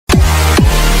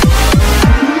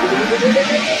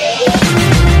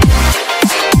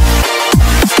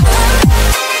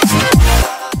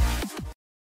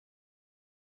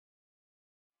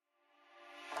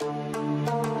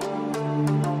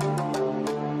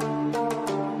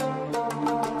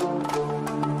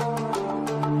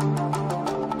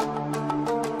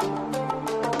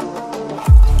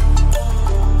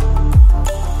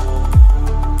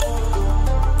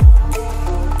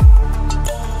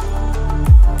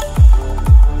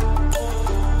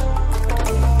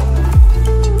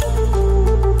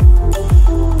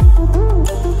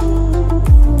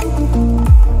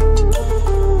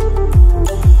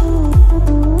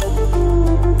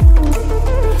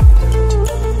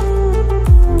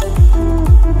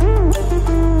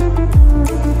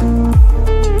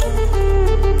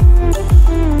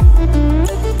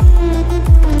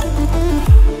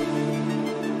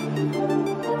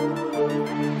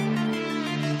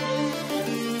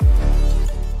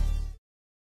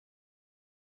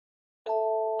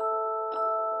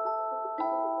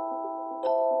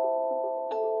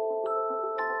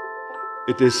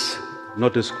It is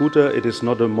not a scooter, it is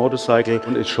not a motorcycle,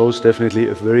 and it shows definitely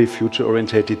a very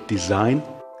future-oriented design.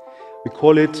 We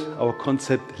call it our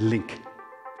concept Link.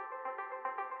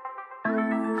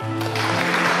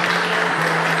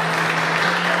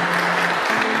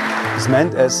 It's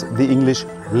meant as the English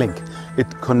link. It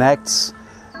connects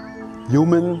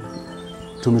human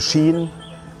to machine,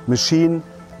 machine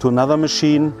to another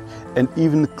machine, and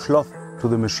even cloth to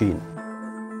the machine.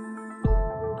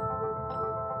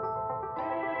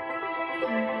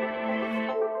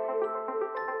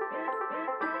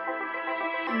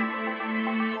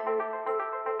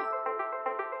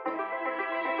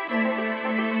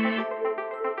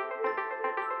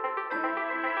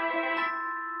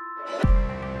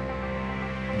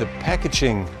 The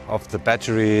packaging of the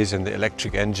batteries and the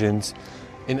electric engines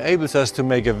enables us to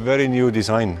make a very new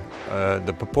design.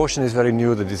 The proportion is very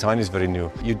new, the design is very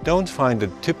new. You don't find a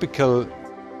typical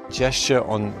gesture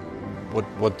on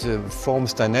what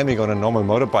forms dynamic on a normal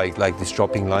motorbike, like these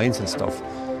dropping lines and stuff.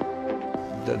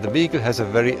 The vehicle has a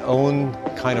very own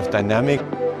kind of dynamic.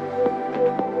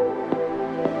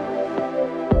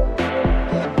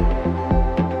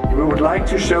 We would like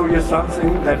to show you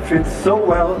something that fits so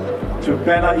well to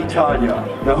Bella Italia,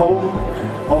 the home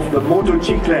of the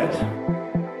motociclette.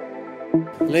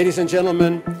 Ladies and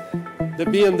gentlemen, the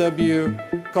BMW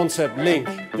Concept Link,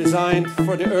 designed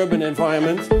for the urban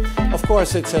environment. Of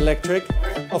course it's electric,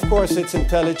 of course it's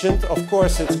intelligent, of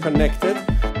course it's connected.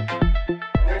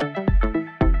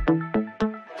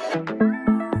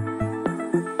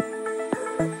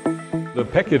 The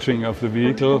packaging of the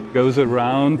vehicle goes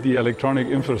around the electronic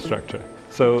infrastructure.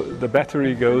 So the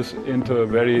battery goes into a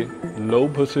very low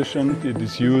position. It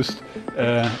is used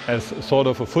as sort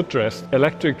of a footrest.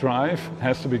 Electric drive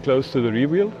has to be close to the rear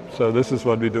wheel. So this is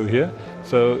what we do here.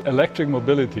 So electric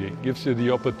mobility gives you the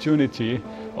opportunity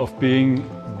of being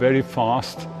very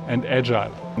fast and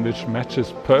agile, which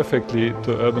matches perfectly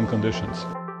to urban conditions.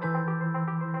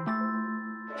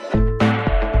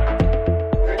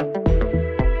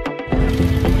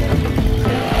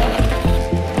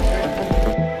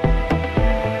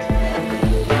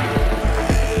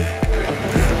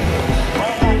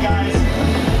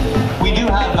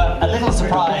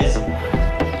 Surprise.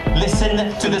 Listen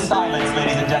to the silence,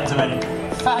 ladies and gentlemen.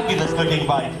 Fabulous looking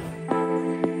bike.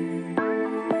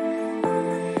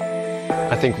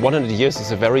 I think 100 years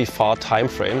is a very far time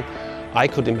frame. I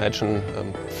could imagine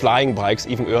flying bikes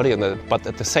even earlier than that, but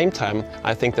at the same time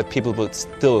I think that people will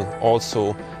still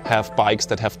also have bikes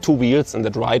that have two wheels and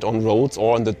that ride on roads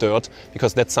or on the dirt,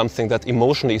 because that's something that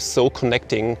emotionally is so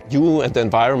connecting you and the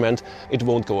environment. It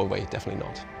won't go away, definitely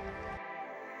not.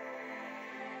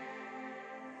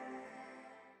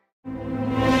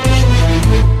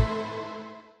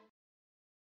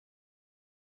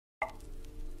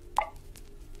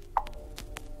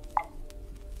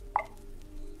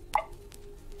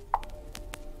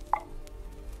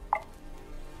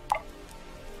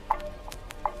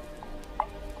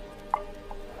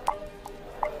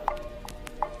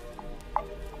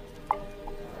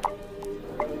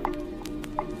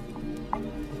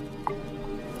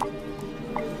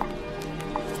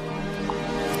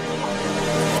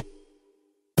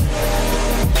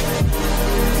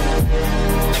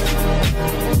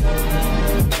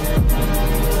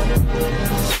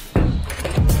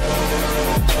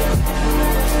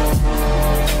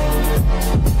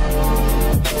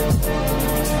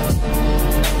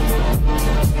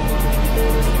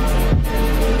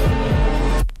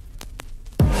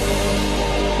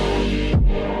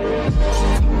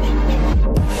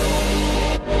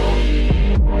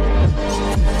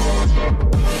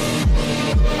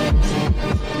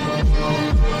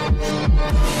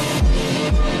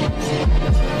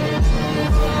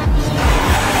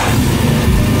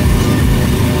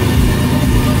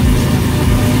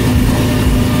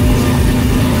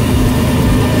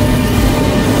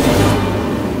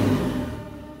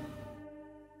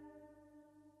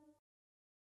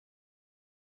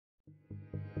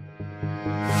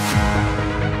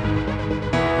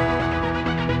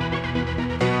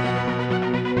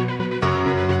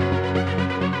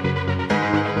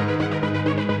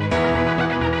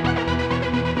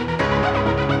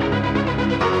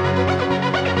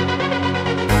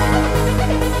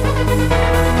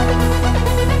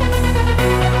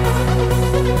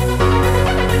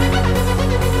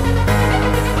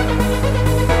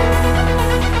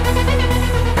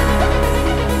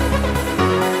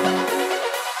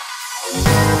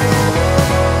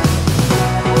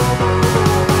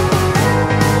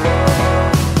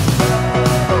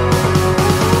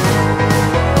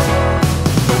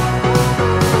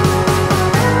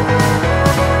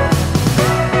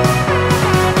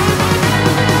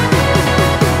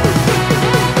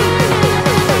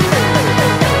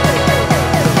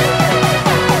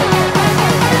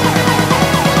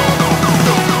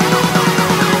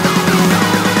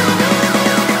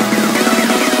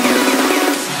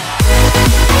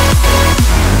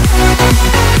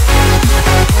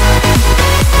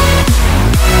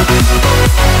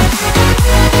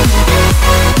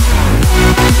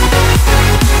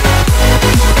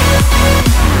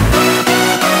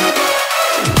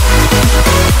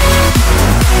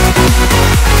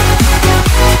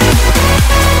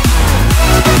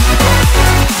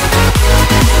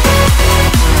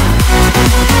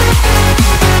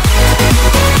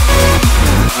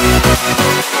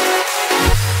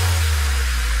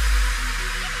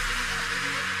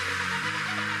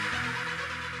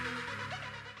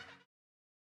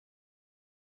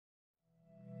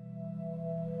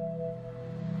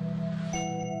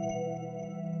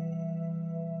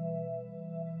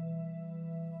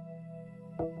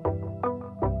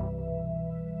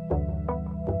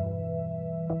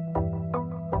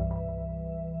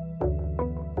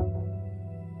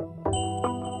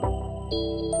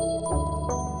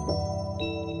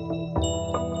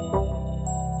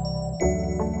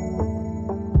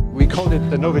 called it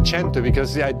the Novecento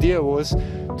because the idea was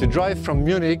to drive from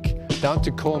Munich down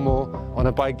to Como on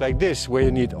a bike like this, where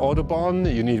you need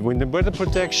Autobahn, you need wind and weather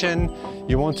protection,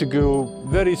 you want to go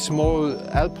very small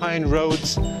alpine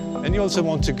roads, and you also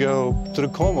want to go to the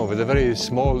Como with a very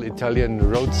small Italian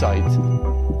roadside.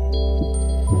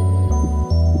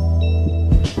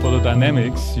 For the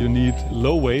dynamics, you need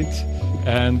low weight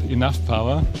and enough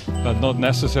power, but not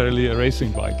necessarily a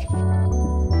racing bike.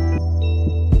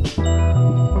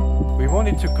 We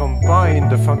wanted to combine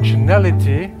the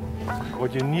functionality,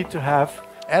 what you need to have,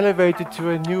 elevated to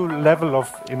a new level of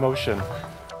emotion.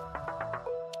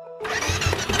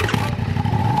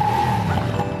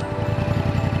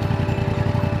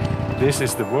 This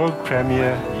is the world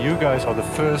premiere. You guys are the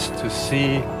first to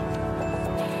see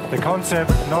the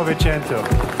concept Novecento.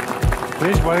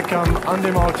 Please welcome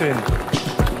Andy Martin.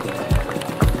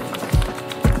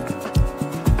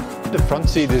 The front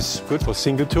seat is good for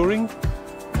single touring,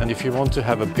 and if you want to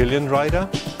have a pillion rider,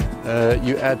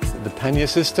 you add the pannier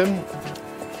system.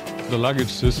 The luggage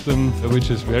system,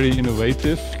 which is very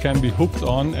innovative, can be hooked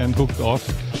on and hooked off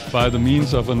by the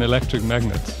means of an electric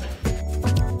magnet.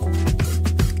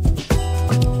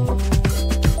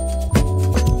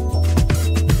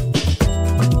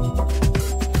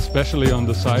 Especially on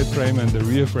the side frame and the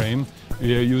rear frame,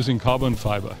 we are using carbon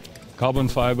fiber. Carbon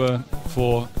fiber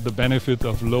for the benefit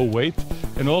of low weight,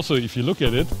 and also if you look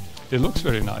at it, it looks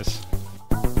very nice.